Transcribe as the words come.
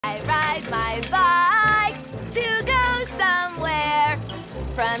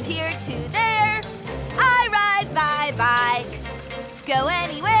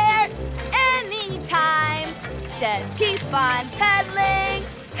and pedaling.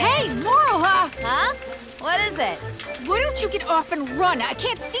 Hey, Moroha! Huh? What is it? Why don't you get off and run? I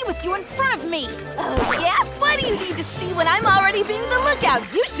can't see with you in front of me. Oh, yeah? What do you need to see when I'm already being the lookout?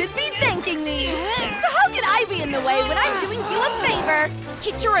 You should be thanking me. So how can I be in the way when I'm doing you a favor?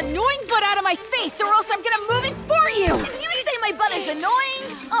 Get your annoying butt out of my face or else I'm gonna move it for you! Did you say my butt is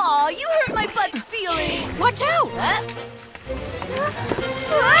annoying? Aw, you hurt my butt's feelings. Watch out! Huh?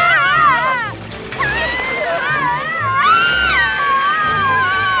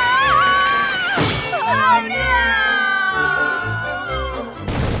 Oh, no!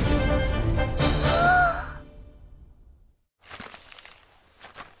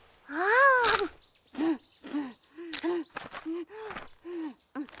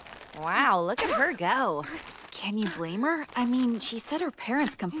 Wow, look at her go. Can you blame her? I mean, she said her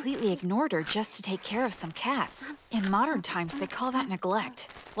parents completely ignored her just to take care of some cats. In modern times, they call that neglect.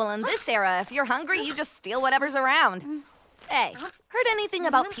 Well, in this era, if you're hungry, you just steal whatever's around. Hey, heard anything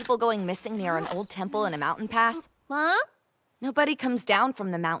about people going missing near an old temple in a mountain pass? Huh? Nobody comes down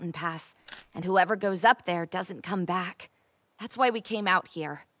from the mountain pass, and whoever goes up there doesn't come back. That's why we came out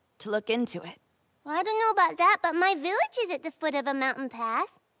here, to look into it. Well, I don't know about that, but my village is at the foot of a mountain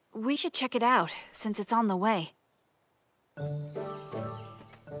pass. We should check it out, since it's on the way.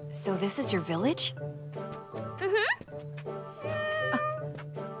 So this is your village? Mm-hmm.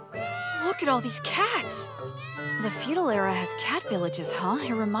 Look at all these cats! The feudal era has cat villages, huh?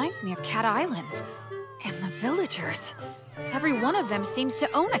 It reminds me of cat islands. And the villagers. Every one of them seems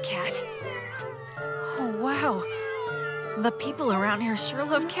to own a cat. Oh, wow. The people around here sure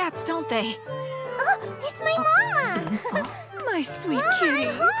love cats, don't they? Oh, it's my mama! My sweet Mama, kitty.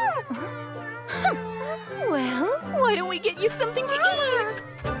 I'm home! Well, why don't we get you something to eat?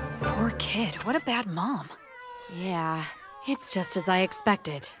 Poor kid, what a bad mom. Yeah, it's just as I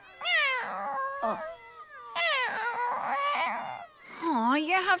expected. Aw,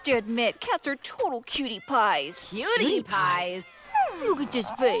 you have to admit, cats are total cutie pies. Cutie pies? Look at this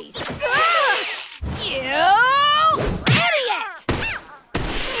face. You idiot!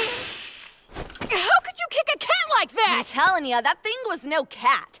 How could you kick a cat like I'm that? telling you, that thing was no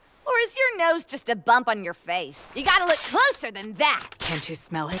cat. Or is your nose just a bump on your face? You gotta look closer than that. Can't you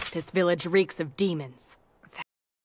smell it? This village reeks of demons.